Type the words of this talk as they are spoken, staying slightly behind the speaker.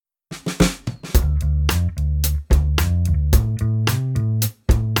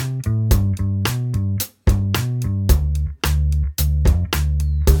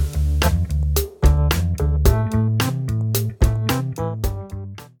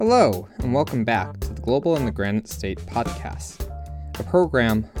Hello, and welcome back to the Global in the Granite State podcast, a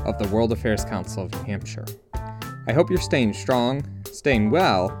program of the World Affairs Council of New Hampshire. I hope you're staying strong, staying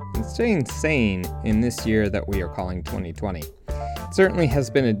well, and staying sane in this year that we are calling 2020. It certainly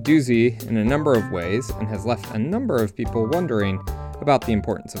has been a doozy in a number of ways and has left a number of people wondering about the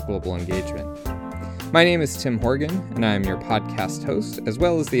importance of global engagement. My name is Tim Horgan, and I am your podcast host, as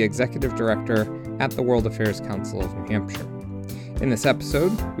well as the Executive Director at the World Affairs Council of New Hampshire. In this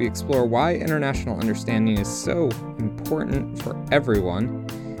episode, we explore why international understanding is so important for everyone,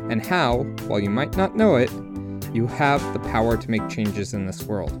 and how, while you might not know it, you have the power to make changes in this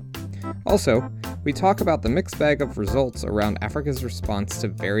world. Also, we talk about the mixed bag of results around Africa's response to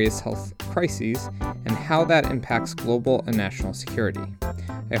various health crises and how that impacts global and national security.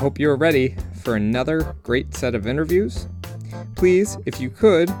 I hope you are ready for another great set of interviews. Please, if you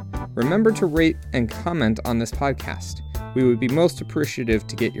could, remember to rate and comment on this podcast. We would be most appreciative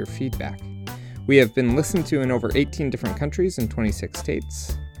to get your feedback. We have been listened to in over 18 different countries in 26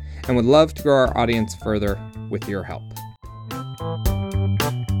 states, and would love to grow our audience further with your help.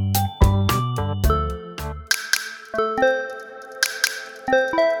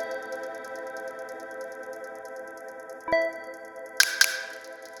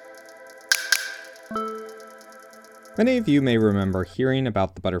 Many of you may remember hearing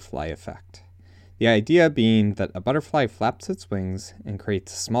about the butterfly effect. The idea being that a butterfly flaps its wings and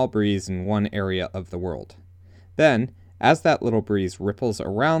creates a small breeze in one area of the world. Then, as that little breeze ripples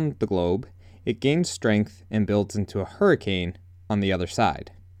around the globe, it gains strength and builds into a hurricane on the other side.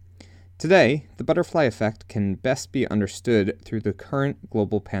 Today, the butterfly effect can best be understood through the current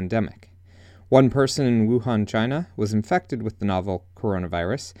global pandemic. One person in Wuhan, China, was infected with the novel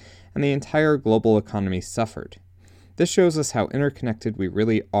coronavirus, and the entire global economy suffered. This shows us how interconnected we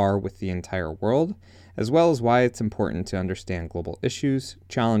really are with the entire world, as well as why it's important to understand global issues,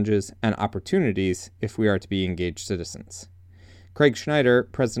 challenges, and opportunities if we are to be engaged citizens. Craig Schneider,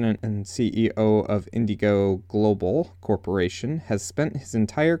 President and CEO of Indigo Global Corporation, has spent his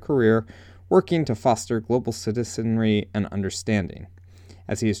entire career working to foster global citizenry and understanding.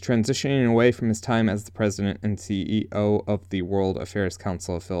 As he is transitioning away from his time as the President and CEO of the World Affairs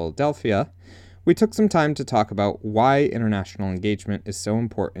Council of Philadelphia, we took some time to talk about why international engagement is so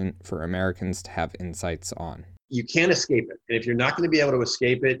important for Americans to have insights on. You can't escape it. And if you're not going to be able to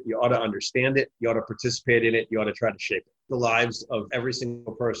escape it, you ought to understand it, you ought to participate in it, you ought to try to shape it. The lives of every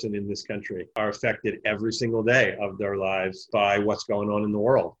single person in this country are affected every single day of their lives by what's going on in the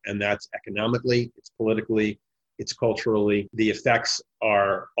world. And that's economically, it's politically, it's culturally. The effects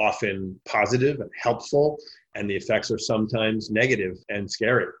are often positive and helpful, and the effects are sometimes negative and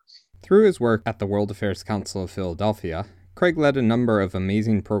scary. Through his work at the World Affairs Council of Philadelphia, Craig led a number of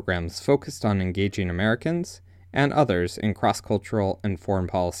amazing programs focused on engaging Americans and others in cross-cultural and foreign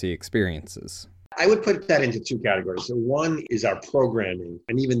policy experiences. I would put that into two categories. So one is our programming,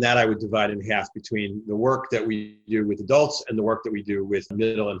 and even that I would divide in half between the work that we do with adults and the work that we do with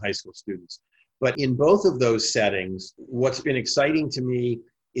middle and high school students. But in both of those settings, what's been exciting to me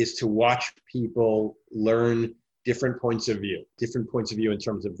is to watch people learn different points of view in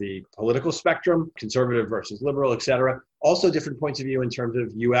terms of the political spectrum, conservative versus liberal, et cetera. Also different points of view in terms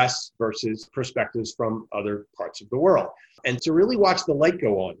of US versus perspectives from other parts of the world. And to really watch the light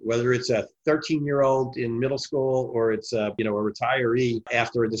go on, whether it's a 13-year-old in middle school or it's a retiree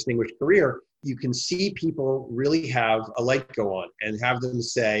after a distinguished career, you can see people really have a light go on and have them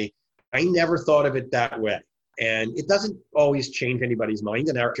say, I never thought of it that way. And it doesn't always change anybody's mind,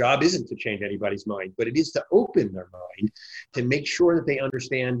 and our job isn't to change anybody's mind, but it is to open their mind to make sure that they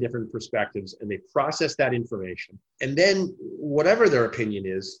understand different perspectives and they process that information. And then whatever their opinion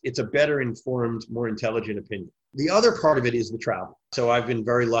is, it's a better informed, more intelligent opinion. The other part of it is the travel. So I've been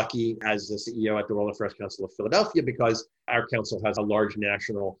very lucky as the CEO at the World Affairs Council of Philadelphia because our council has a large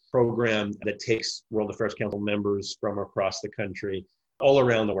national program that takes World Affairs Council members from across the country, all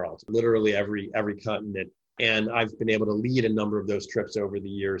around the world, literally every continent. And I've been able to lead a number of those trips over the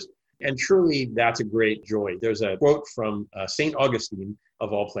years. And truly, that's a great joy. There's a quote from St. Augustine,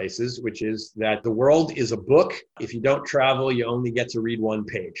 of all places, which is that the world is a book. If you don't travel, you only get to read one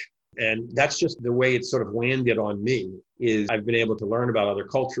page. And that's just the way it's sort of landed on me, is I've been able to learn about other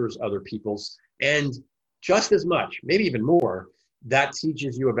cultures, other peoples, and just as much, maybe even more, that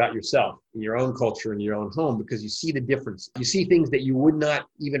teaches you about yourself, in your own culture, in your own home, because you see the difference. You see things that you would not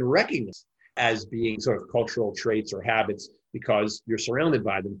even recognize as being sort of cultural traits or habits because you're surrounded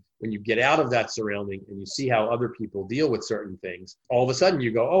by them. When you get out of that surrounding and you see how other people deal with certain things, all of a sudden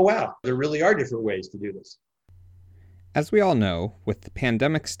you go, oh, wow, there really are different ways to do this. As we all know, with the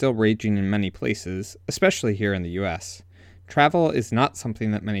pandemic still raging in many places, especially here in the US, travel is not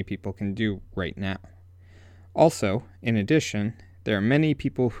something that many people can do right now. Also, in addition, there are many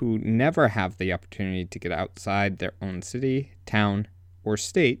people who never have the opportunity to get outside their own city, town, or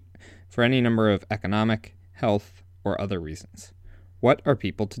state for any number of economic, health, or other reasons. What are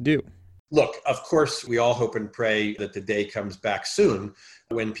people to do? Look, of course, we all hope and pray that the day comes back soon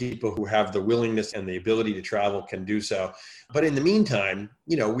when people who have the willingness and the ability to travel can do so. But in the meantime,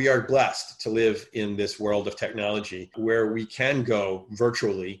 we are blessed to live in this world of technology where we can go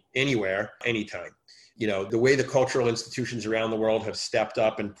virtually anywhere, anytime. The way the cultural institutions around the world have stepped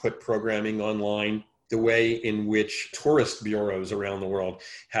up and put programming online, the way in which tourist bureaus around the world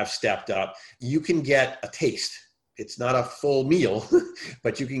have stepped up, you can get a taste. It's not a full meal,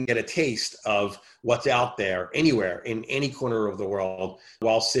 but you can get a taste of what's out there anywhere in any corner of the world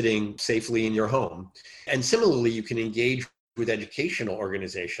while sitting safely in your home. And similarly, you can engage with educational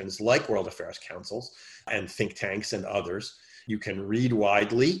organizations like World Affairs Councils and think tanks and others. You can read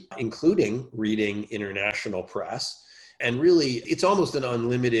widely, including reading international press. And really, it's almost an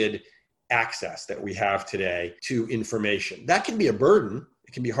unlimited access that we have today to information. That can be a burden.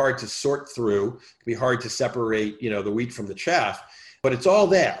 It can be hard to sort through. It can be hard to separate, the wheat from the chaff, but it's all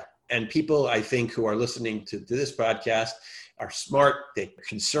there. And people, I think, who are listening to this podcast are smart, they're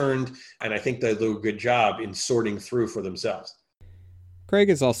concerned, and I think they do a good job in sorting through for themselves. Craig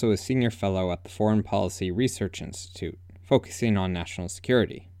is also a senior fellow at the Foreign Policy Research Institute, focusing on national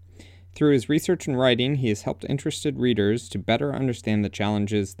security. Through his research and writing, he has helped interested readers to better understand the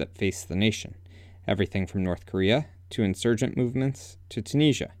challenges that face the nation, everything from North Korea to insurgent movements to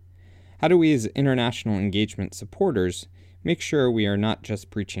Tunisia. How do we as international engagement supporters make sure we are not just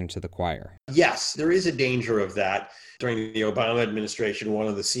preaching to the choir? Yes, there is a danger of that. During the Obama administration, one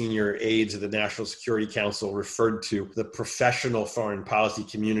of the senior aides of the National Security Council referred to the professional foreign policy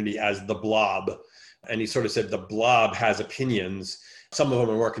community as the blob. And he sort of said the blob has opinions. Some of them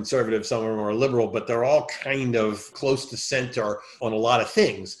are more conservative, some of them are more liberal, but they're all kind of close to center on a lot of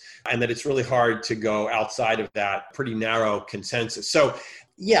things, and that it's really hard to go outside of that pretty narrow consensus. So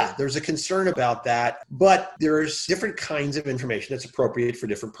yeah, there's a concern about that, but there's different kinds of information that's appropriate for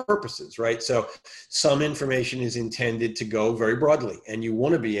different purposes, right? So some information is intended to go very broadly, and you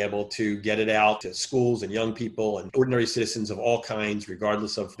want to be able to get it out to schools and young people and ordinary citizens of all kinds,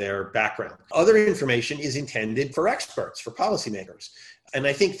 regardless of their background. Other information is intended for experts, for policymakers. And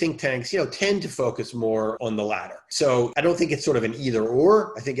I think think tanks, tend to focus more on the latter. So I don't think it's sort of an either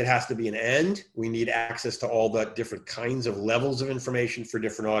or. I think it has to be an and. We need access to all the different kinds of levels of information for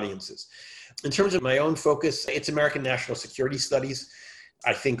different audiences. In terms of my own focus, it's American national security studies.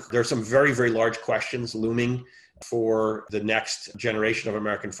 I think there are some very, very large questions looming for the next generation of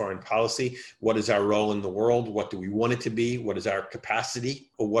American foreign policy. What is our role in the world? What do we want it to be? What is our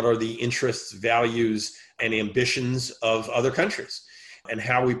capacity? What are the interests, values, and ambitions of other countries? And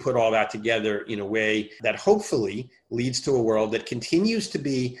how we put all that together in a way that hopefully leads to a world that continues to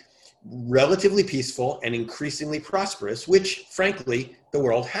be relatively peaceful and increasingly prosperous, which, frankly, the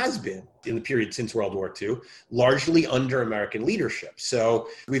world has been in the period since World War II, largely under American leadership. So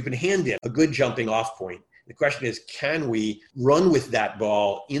we've been handed a good jumping off point. The question is, can we run with that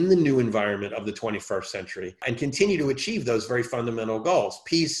ball in the new environment of the 21st century and continue to achieve those very fundamental goals: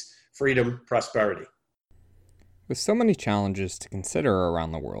 peace, freedom, prosperity? With so many challenges to consider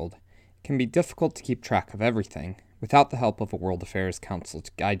around the world, it can be difficult to keep track of everything without the help of a World Affairs Council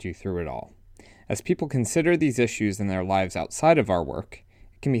to guide you through it all. As people consider these issues in their lives outside of our work,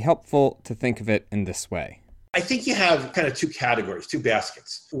 it can be helpful to think of it in this way. I think you have kind of two categories, two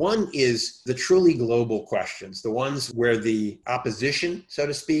baskets. One is the truly global questions, the ones where the opposition, so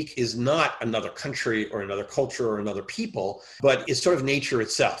to speak, is not another country or another culture or another people, but is sort of nature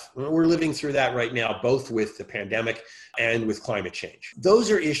itself. We're living through that right now, both with the pandemic and with climate change. Those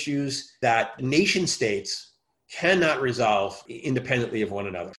are issues that nation states cannot resolve independently of one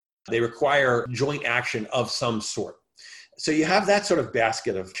another. They require joint action of some sort. So you have that sort of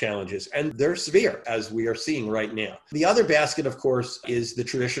basket of challenges, and they're severe, as we are seeing right now. The other basket, of course, is the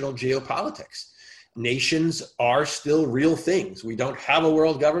traditional geopolitics. Nations are still real things. We don't have a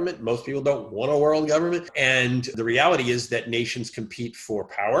world government. Most people don't want a world government. And the reality is that nations compete for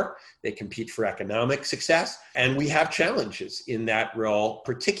power. They compete for economic success. And we have challenges in that role,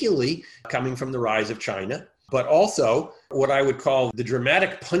 particularly coming from the rise of China, but also what I would call the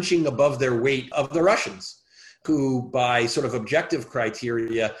dramatic punching above their weight of the Russians, who by sort of objective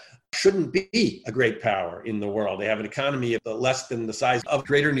criteria shouldn't be a great power in the world. They have an economy of less than the size of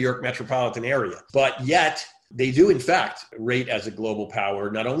greater New York metropolitan area, but yet They do, in fact, rate as a global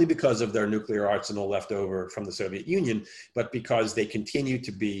power, not only because of their nuclear arsenal left over from the Soviet Union, but because they continue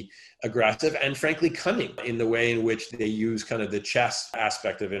to be aggressive and frankly cunning in the way in which they use kind of the chess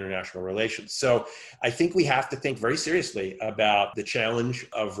aspect of international relations. So I think we have to think very seriously about the challenge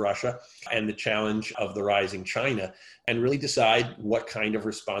of Russia and the challenge of the rising China and really decide what kind of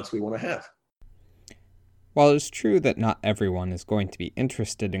response we want to have. While it is true that not everyone is going to be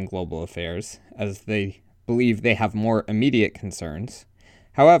interested in global affairs, as they believe they have more immediate concerns,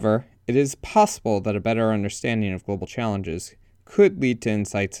 however, it is possible that a better understanding of global challenges could lead to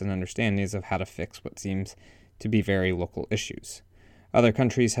insights and understandings of how to fix what seems to be very local issues. Other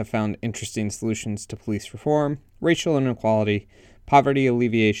countries have found interesting solutions to police reform, racial inequality, poverty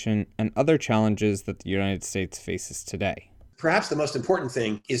alleviation, and other challenges that the United States faces today. Perhaps the most important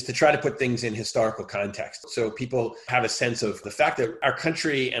thing is to try to put things in historical context so people have a sense of the fact that our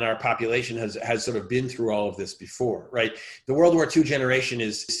country and our population has sort of been through all of this before, right? The World War II generation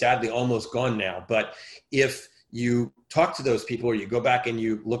is sadly almost gone now, but if you talk to those people or you go back and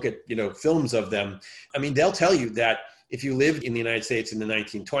you look at, films of them, I mean, they'll tell you that if you lived in the United States in the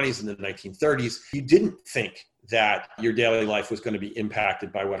 1920s and the 1930s, you didn't think that your daily life was going to be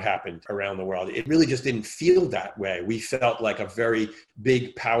impacted by what happened around the world. It really just didn't feel that way. We felt like a very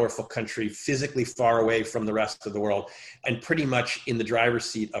big, powerful country, physically far away from the rest of the world, and pretty much in the driver's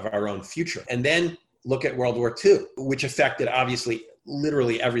seat of our own future. And then look at World War II, which affected obviously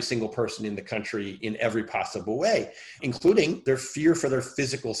literally every single person in the country in every possible way, including their fear for their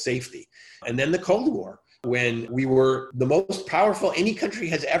physical safety. And then the Cold War, when we were the most powerful any country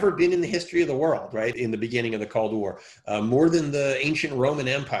has ever been in the history of the world, right? In the beginning of the Cold War, more than the ancient Roman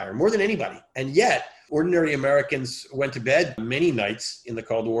Empire, more than anybody. And yet, ordinary Americans went to bed many nights in the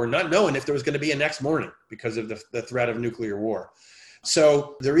Cold War not knowing if there was going to be a next morning because of the threat of nuclear war.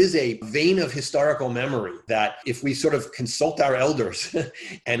 So there is a vein of historical memory that if we sort of consult our elders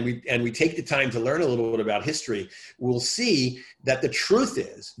and we take the time to learn a little bit about history, we'll see that the truth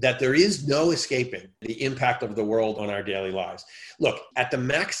is that there is no escaping the impact of the world on our daily lives. Look, at the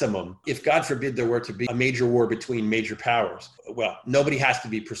maximum, if God forbid there were to be a major war between major powers, well, nobody has to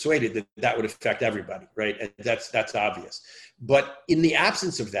be persuaded that that would affect everybody, right? And that's obvious. But in the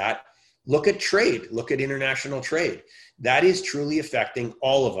absence of that, look at trade, look at international trade. That is truly affecting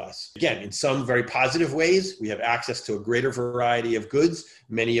all of us. Again, in some very positive ways, we have access to a greater variety of goods,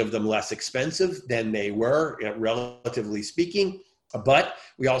 many of them less expensive than they were, relatively speaking. But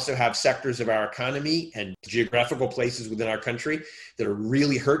we also have sectors of our economy and geographical places within our country that are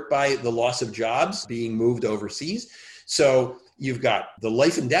really hurt by the loss of jobs being moved overseas. So you've got the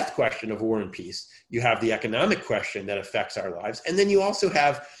life and death question of war and peace. You have the economic question that affects our lives. And then you also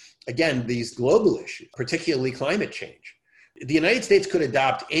have, again, these global issues, particularly climate change. The United States could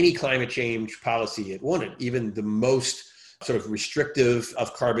adopt any climate change policy it wanted, even the most sort of restrictive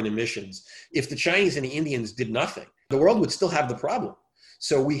of carbon emissions. If the Chinese and the Indians did nothing, the world would still have the problem.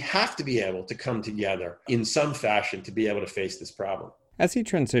 So we have to be able to come together in some fashion to be able to face this problem. As he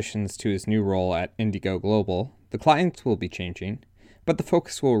transitions to his new role at Indigo Global, the clients will be changing, but the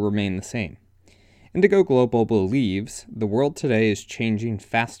focus will remain the same. Indigo Global believes the world today is changing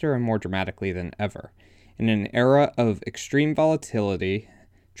faster and more dramatically than ever. In an era of extreme volatility,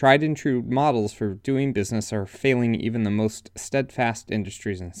 tried and true models for doing business are failing even the most steadfast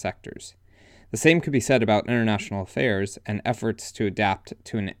industries and sectors. The same could be said about international affairs and efforts to adapt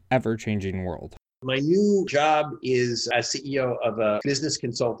to an ever-changing world. My new job is as CEO of a business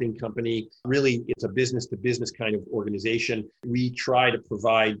consulting company. Really, it's a business-to-business kind of organization. We try to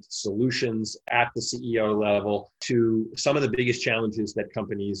provide solutions at the CEO level to some of the biggest challenges that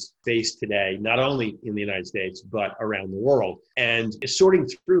companies face today, not only in the United States, but around the world. And sorting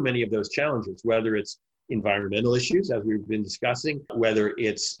through many of those challenges, whether it's environmental issues, as we've been discussing, whether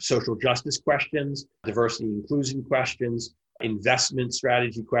it's social justice questions, diversity and inclusion questions, investment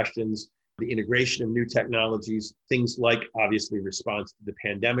strategy questions, the integration of new technologies, things like obviously response to the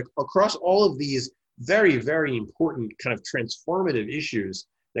pandemic. Across all of these very, very important kind of transformative issues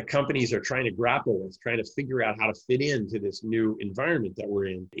that companies are trying to grapple with, trying to figure out how to fit into this new environment that we're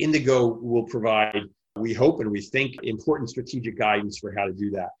in. Indigo will provide, we hope and we think, important strategic guidance for how to do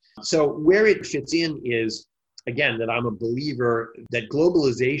that. So where it fits in is, again, that I'm a believer that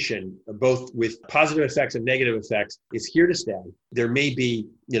globalization, both with positive effects and negative effects, is here to stay. There may be,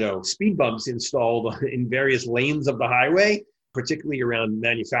 speed bumps installed in various lanes of the highway, particularly around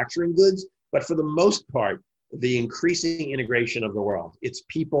manufacturing goods. But for the most part, the increasing integration of the world, its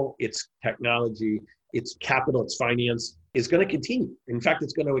people, its technology, its capital, its finance, is going to continue. In fact,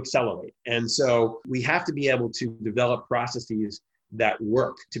 it's going to accelerate. And so we have to be able to develop processes that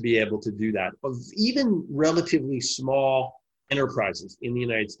work to be able to do that. Of even relatively small enterprises in the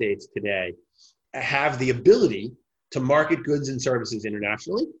United States today have the ability to market goods and services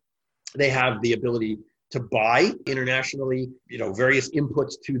internationally. They have the ability to buy internationally, various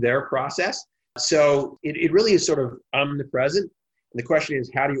inputs to their process. So it really is sort of omnipresent. And the question is,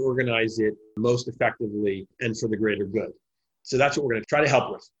 how do you organize it most effectively and for the greater good? So that's what we're going to try to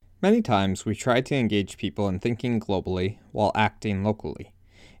help with. Many times we try to engage people in thinking globally while acting locally.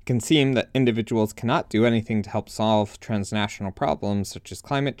 It can seem that individuals cannot do anything to help solve transnational problems such as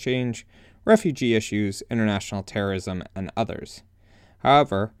climate change, refugee issues, international terrorism, and others.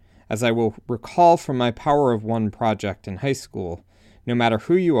 However, as I will recall from my Power of One project in high school, no matter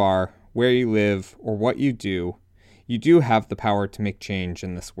who you are, where you live, or what you do have the power to make change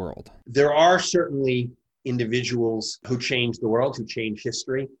in this world. There are certainly individuals who change the world, who change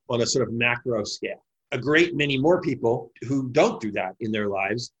history on a sort of macro scale. A great many more people who don't do that in their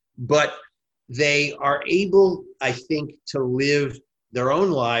lives, but they are able, I think, to live their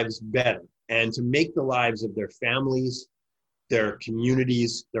own lives better and to make the lives of their families, their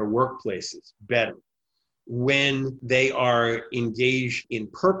communities, their workplaces better when they are engaged in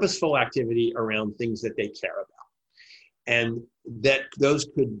purposeful activity around things that they care about. And that those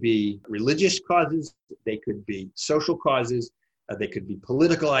could be religious causes, they could be social causes, they could be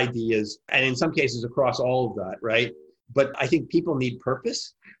political ideas, and in some cases across all of that, right? But I think people need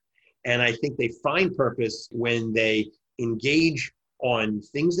purpose, and I think they find purpose when they engage on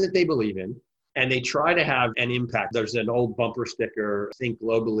things that they believe in, and they try to have an impact. There's an old bumper sticker, think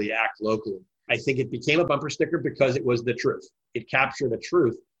globally, act locally. I think it became a bumper sticker because it was the truth. It captured the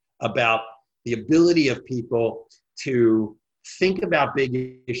truth about the ability of people to think about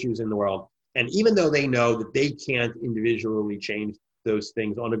big issues in the world. And even though they know that they can't individually change those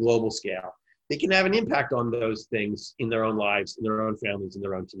things on a global scale, they can have an impact on those things in their own lives, in their own families, in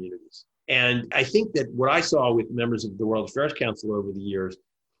their own communities. And I think that what I saw with members of the World Affairs Council over the years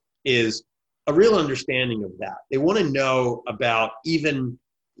is a real understanding of that. They want to know about even,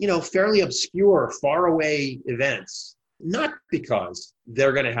 fairly obscure, faraway events, not because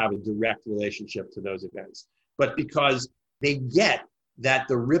they're going to have a direct relationship to those events, but because they get that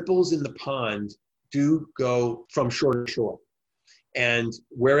the ripples in the pond do go from shore to shore. And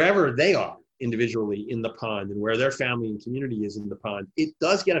wherever they are individually in the pond and where their family and community is in the pond, it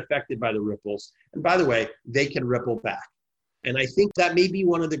does get affected by the ripples. And by the way, they can ripple back. And I think that may be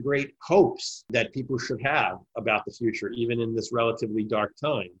one of the great hopes that people should have about the future, even in this relatively dark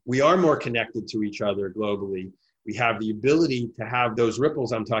time. We are more connected to each other globally. We have the ability to have those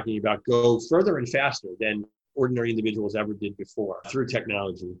ripples I'm talking about go further and faster than ordinary individuals ever did before through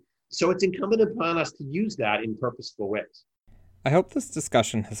technology. So it's incumbent upon us to use that in purposeful ways. I hope this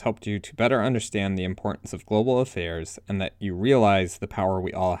discussion has helped you to better understand the importance of global affairs and that you realize the power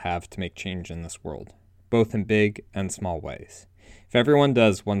we all have to make change in this world, both in big and small ways. If everyone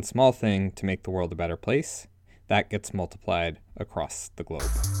does one small thing to make the world a better place, that gets multiplied across the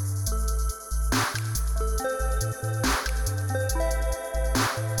globe.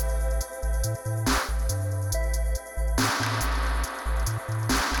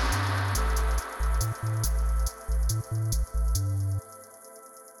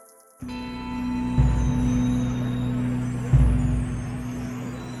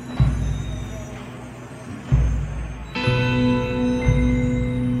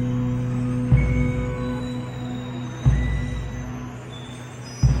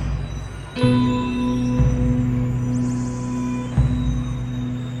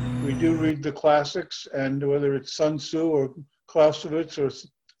 The classics, and whether it's Sun Tzu or Clausewitz or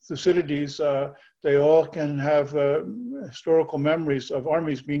Thucydides, they all can have historical memories of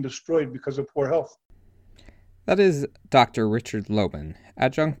armies being destroyed because of poor health. That is Dr. Richard Lobban,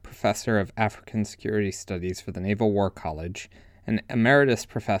 adjunct professor of African Security Studies for the Naval War College, an emeritus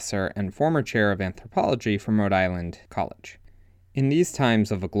professor and former chair of anthropology from Rhode Island College. In these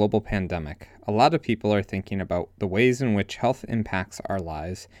times of a global pandemic, a lot of people are thinking about the ways in which health impacts our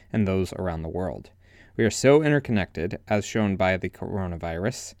lives and those around the world. We are so interconnected, as shown by the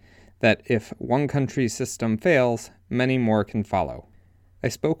coronavirus, that if one country's system fails, many more can follow. I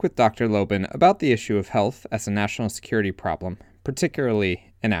spoke with Dr. Lobban about the issue of health as a national security problem,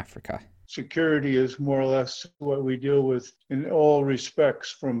 particularly in Africa. Security is more or less what we deal with in all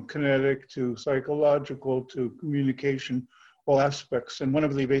respects, from kinetic to psychological to communication, all aspects. And one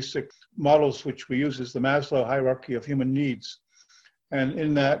of the basic models which we use is the Maslow hierarchy of human needs. And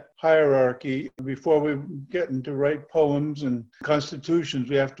in that hierarchy, before we get into write poems and constitutions,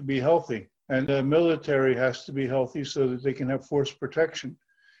 we have to be healthy. And the military has to be healthy so that they can have force protection.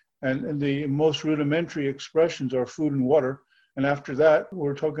 And the most rudimentary expressions are food and water. And after that,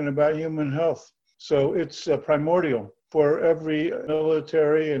 we're talking about human health. So it's primordial for every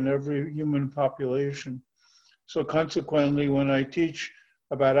military and every human population. So consequently, when I teach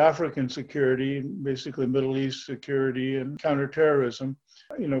about African security, basically Middle East security and counterterrorism,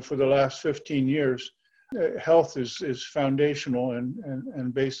 for the last 15 years, health is foundational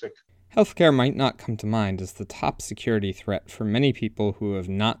and basic. Healthcare might not come to mind as the top security threat for many people who have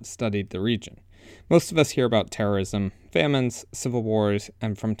not studied the region. Most of us hear about terrorism, famines, civil wars,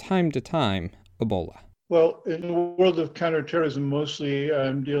 and from time to time, Ebola. Well, in the world of counterterrorism, mostly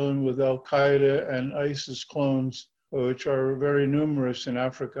I'm dealing with Al-Qaeda and ISIS clones, which are very numerous in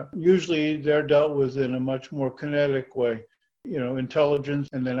Africa. Usually they're dealt with in a much more kinetic way, intelligence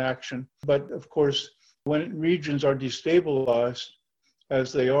and then action. But of course, when regions are destabilized,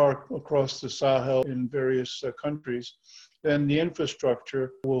 as they are across the Sahel in various countries, then the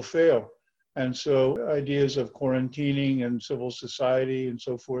infrastructure will fail. And so ideas of quarantining and civil society and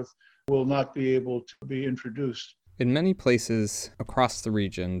so forth will not be able to be introduced. In many places across the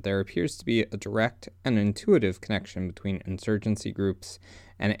region, there appears to be a direct and intuitive connection between insurgency groups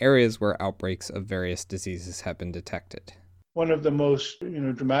and areas where outbreaks of various diseases have been detected. One of the most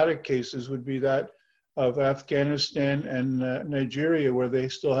dramatic cases would be that of Afghanistan and Nigeria, where they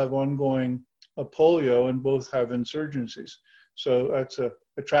still have ongoing polio and both have insurgencies. So that's a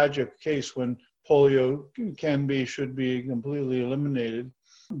tragic case when polio should be completely eliminated.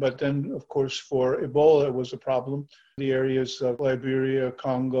 But then, of course, for Ebola, it was a problem. The areas of Liberia,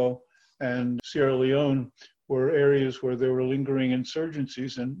 Congo, and Sierra Leone were areas where there were lingering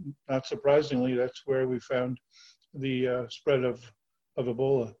insurgencies. And not surprisingly, that's where we found the spread of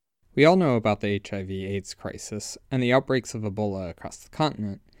Ebola. We all know about the HIV/AIDS crisis and the outbreaks of Ebola across the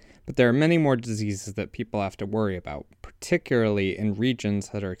continent, but there are many more diseases that people have to worry about, particularly in regions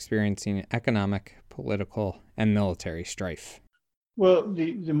that are experiencing economic, political, and military strife. Well,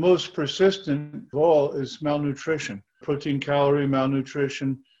 the most persistent of all is malnutrition, protein-calorie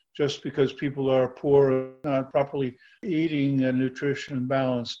malnutrition, just because people are poor, not properly eating a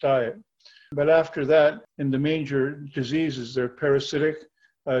nutrition-balanced diet. But after that, in the major diseases, they're parasitic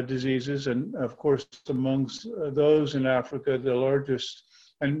diseases, and of course, amongst those in Africa, the largest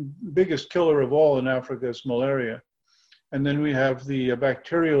and biggest killer of all in Africa is malaria. And then we have the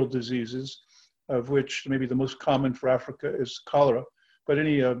bacterial diseases, of which maybe the most common for Africa is cholera, but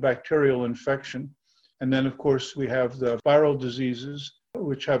any bacterial infection. And then, of course, we have the viral diseases,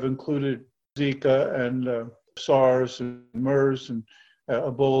 which have included Zika and SARS and MERS and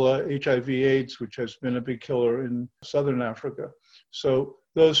Ebola, HIV/AIDS, which has been a big killer in Southern Africa. So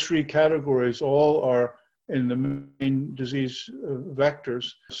those three categories all are in the main disease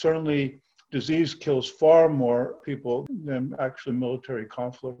vectors. Certainly, disease kills far more people than actually military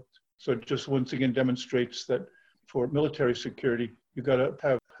conflict. So it just once again demonstrates that for military security, you've got to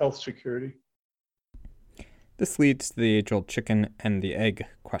have health security. This leads to the age-old chicken and the egg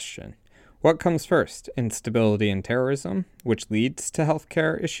question. What comes first, instability and terrorism, which leads to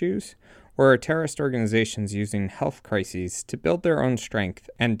healthcare issues? Or are terrorist organizations using health crises to build their own strength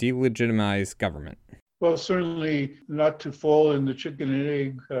and delegitimize government? Well, certainly not to fall in the chicken and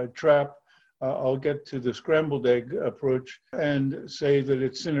egg trap. I'll get to the scrambled egg approach and say that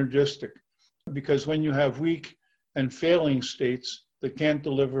it's synergistic. Because when you have weak and failing states that can't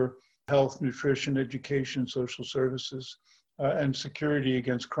deliver health, nutrition, education, social services, and security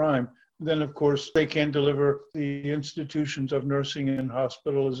against crime, then of course they can deliver the institutions of nursing and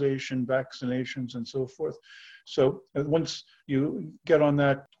hospitalization, vaccinations, and so forth. So once you get on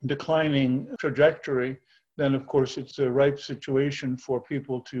that declining trajectory, then of course it's a ripe situation for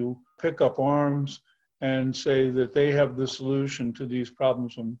people to pick up arms and say that they have the solution to these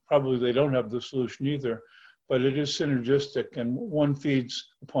problems, when probably they don't have the solution either, but it is synergistic and one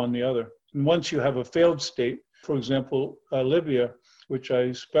feeds upon the other. And once you have a failed state, for example, Libya, which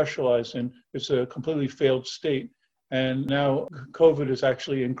I specialize in, is a completely failed state. And now COVID is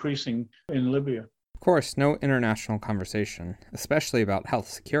actually increasing in Libya. Of course, no international conversation, especially about health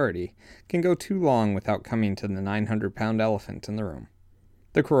security, can go too long without coming to the 900-pound elephant in the room,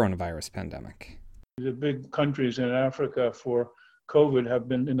 the coronavirus pandemic. The big countries in Africa for COVID have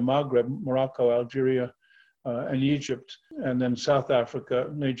been in the Maghreb, Morocco, Algeria, and Egypt, and then South Africa,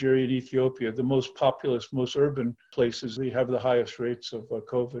 Nigeria, and Ethiopia, the most populous, most urban places. They have the highest rates of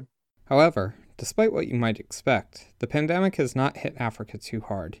COVID. However, despite what you might expect, the pandemic has not hit Africa too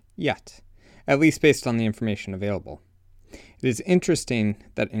hard, yet, at least based on the information available. It is interesting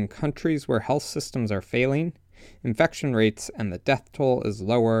that in countries where health systems are failing, infection rates and the death toll is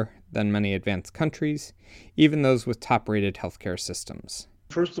lower than many advanced countries, even those with top-rated healthcare systems.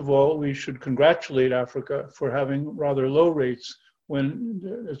 First of all, we should congratulate Africa for having rather low rates when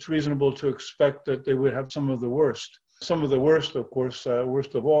it's reasonable to expect that they would have some of the worst. Some of the worst, of course,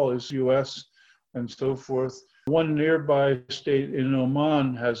 worst of all is US and so forth. One nearby state in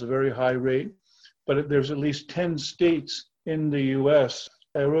Oman has a very high rate, but there's at least 10 states in the US.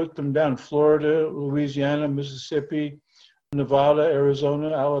 I wrote them down: Florida, Louisiana, Mississippi, Nevada,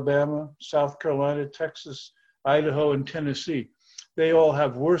 Arizona, Alabama, South Carolina, Texas, Idaho, and Tennessee. They all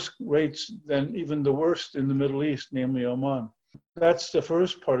have worse rates than even the worst in the Middle East, namely Oman. That's the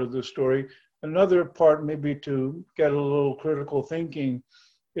first part of the story. Another part, maybe to get a little critical thinking,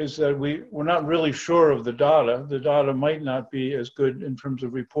 is that we're not really sure of the data. The data might not be as good in terms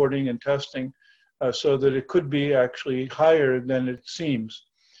of reporting and testing, so that it could be actually higher than it seems.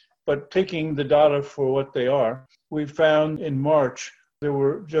 But taking the data for what they are, we found in March, there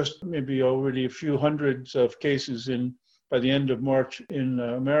were just maybe already a few hundreds of cases by the end of March in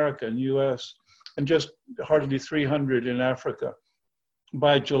America, in the US, and just hardly 300 in Africa.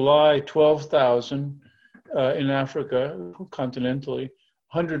 By July, 12,000 in Africa, continentally,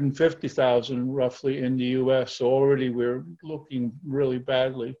 150,000 roughly in the US, so already we're looking really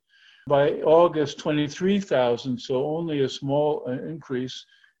badly. By August, 23,000, so only a small increase.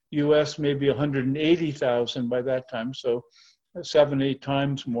 US maybe 180,000 by that time, so 7-8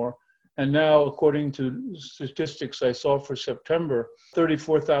 times more. And now, according to statistics I saw for September,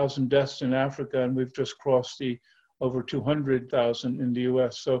 34,000 deaths in Africa, and we've just crossed the over 200,000 in the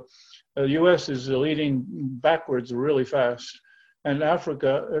US. So the US is leading backwards really fast. And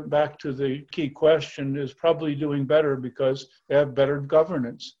Africa, back to the key question, is probably doing better because they have better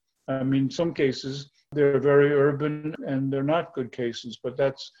governance. I mean, some cases, they're very urban and they're not good cases, but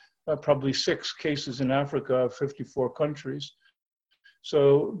that's probably 6 cases in Africa of 54 countries.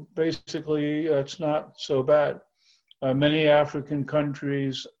 So basically, it's not so bad. Many African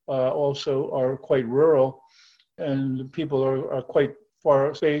countries also are quite rural, and people are quite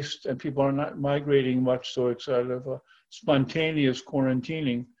far spaced, and people are not migrating much, so it's sort of a spontaneous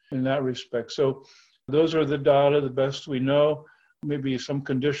quarantining in that respect. So those are the data, the best we know. Maybe some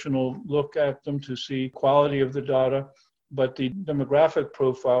conditional look at them to see quality of the data, but the demographic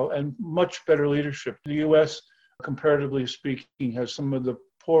profile and much better leadership. The US, comparatively speaking, has some of the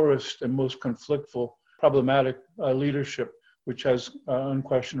poorest and most conflictful, problematic leadership, which has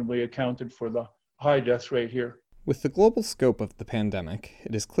unquestionably accounted for the high death rate here. With the global scope of the pandemic,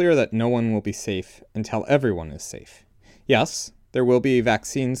 it is clear that no one will be safe until everyone is safe. Yes, there will be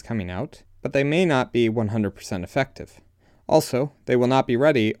vaccines coming out, but they may not be 100% effective. Also, they will not be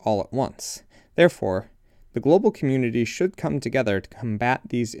ready all at once. Therefore, the global community should come together to combat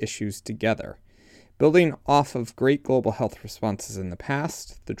these issues together. Building off of great global health responses in the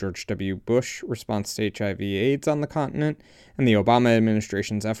past, the George W. Bush response to HIV/AIDS on the continent, and the Obama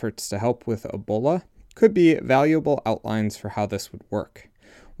administration's efforts to help with Ebola, could be valuable outlines for how this would work.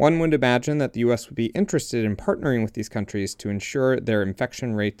 One would imagine that the U.S. would be interested in partnering with these countries to ensure their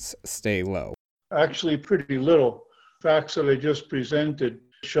infection rates stay low. Actually, pretty little. Facts that I just presented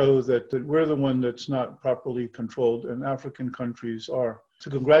show that we're the one that's not properly controlled, and African countries are.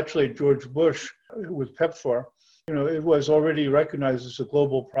 To congratulate George Bush with PEPFAR, it was already recognized as a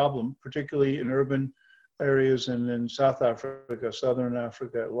global problem, particularly in urban areas and in South Africa, Southern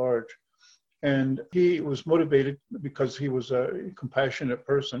Africa at large. And he was motivated because he was a compassionate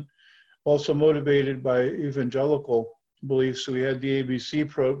person, also motivated by evangelical beliefs. So we had the ABC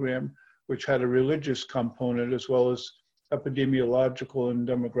program, which had a religious component as well as epidemiological and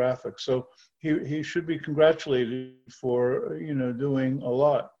demographic. So he should be congratulated for doing a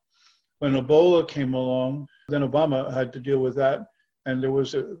lot. When Ebola came along, then Obama had to deal with that. And there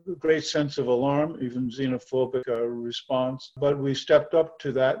was a great sense of alarm, even xenophobic response. But we stepped up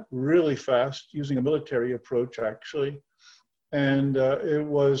to that really fast, using a military approach, actually. And it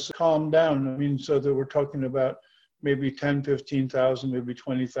was calmed down. So that we're talking about maybe 10, 15,000, maybe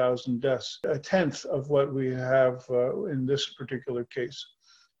 20,000 deaths, a tenth of what we have in this particular case.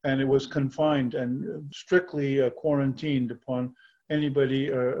 And it was confined and strictly quarantined upon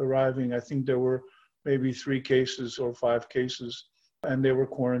anybody arriving. I think there were maybe 3 cases or 5 cases, and they were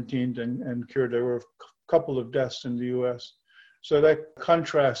quarantined and cured. There were a couple of deaths in the US. So that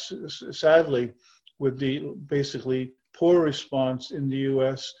contrasts, sadly, with the basically poor response in the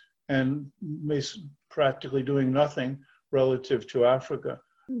US and practically doing nothing relative to Africa,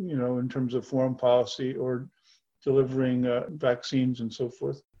 in terms of foreign policy or delivering vaccines and so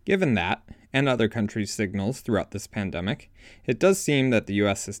forth. Given that, and other countries' signals throughout this pandemic, it does seem that the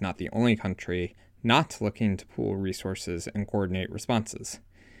U.S. is not the only country not looking to pool resources and coordinate responses.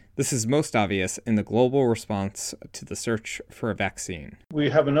 This is most obvious in the global response to the search for a vaccine. We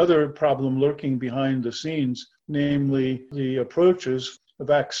have another problem lurking behind the scenes, namely the approaches. A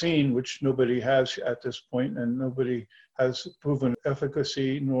vaccine, which nobody has at this point, and nobody has proven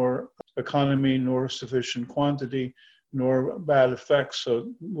efficacy, nor economy, nor sufficient quantity, nor bad effects.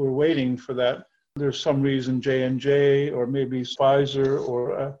 So we're waiting for that. There's some reason J&J or maybe Pfizer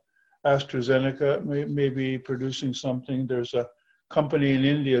or AstraZeneca may be producing something. There's a company in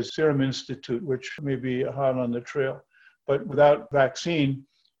India, Serum Institute, which may be hot on the trail. But without vaccine,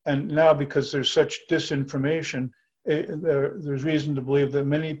 and now because there's such disinformation, there's reason to believe that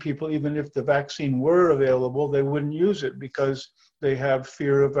many people, even if the vaccine were available, they wouldn't use it because they have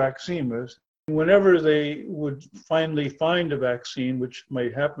fear of vaccine. Whenever they would finally find a vaccine, which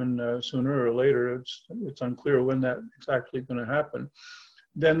might happen sooner or later, it's unclear when that's exactly going to happen,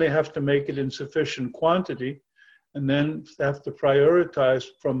 then they have to make it in sufficient quantity, and then have to prioritize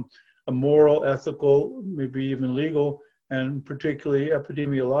from a moral, ethical, maybe even legal, and particularly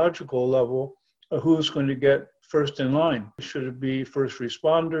epidemiological level, who's going to get first in line. Should it be first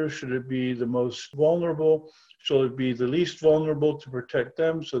responders? Should it be the most vulnerable? Should it be the least vulnerable to protect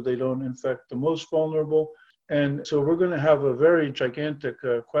them so they don't infect the most vulnerable? And so we're going to have a very gigantic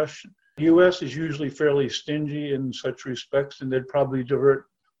question. The US is usually fairly stingy in such respects, and they'd probably divert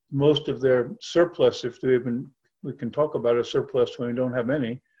most of their surplus if they even, we can talk about a surplus when we don't have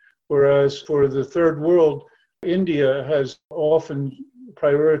any. Whereas for the third world, India has often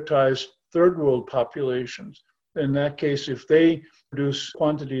prioritized third world populations. In that case, if they produce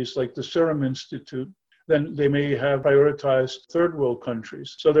quantities like the Serum Institute, then they may have prioritized third world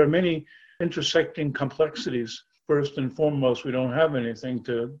countries. So there are many intersecting complexities. First and foremost, we don't have anything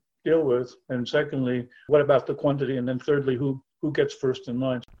to deal with. And secondly, what about the quantity? And then thirdly, who gets first in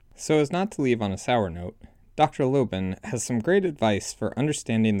line? So as not to leave on a sour note, Dr. Lobban has some great advice for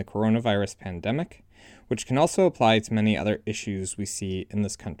understanding the coronavirus pandemic, which can also apply to many other issues we see in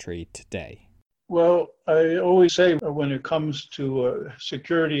this country today. Well, I always say when it comes to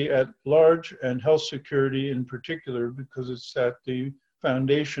security at large and health security in particular, because it's at the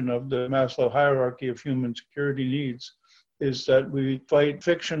foundation of the Maslow hierarchy of human security needs, is that we fight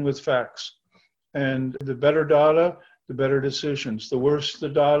fiction with facts. And the better data, the better decisions. The worse the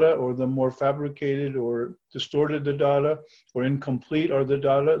data, or the more fabricated or distorted the data, or incomplete are the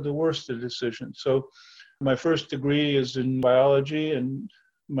data, the worse the decision. So my first degree is in biology, and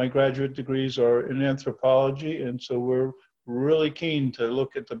my graduate degrees are in anthropology, and so we're really keen to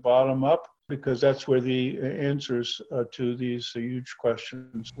look at the bottom up, because that's where the answers to these huge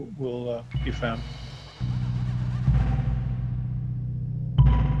questions will be found.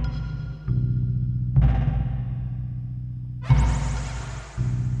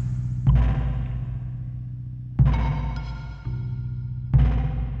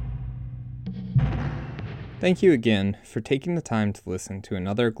 Thank you again for taking the time to listen to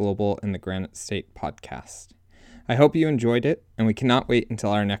another Global in the Granite State podcast. I hope you enjoyed it, and we cannot wait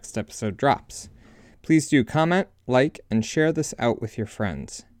until our next episode drops. Please do comment, like, and share this out with your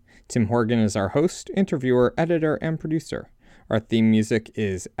friends. Tim Horgan is our host, interviewer, editor, and producer. Our theme music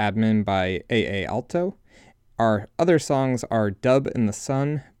is Admin by A.A. Alto. Our other songs are Dub in the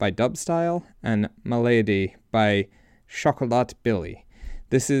Sun by Dubstyle and Malady by Chocolat Billy.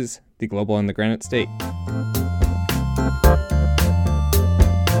 This is the Global in the Granite State.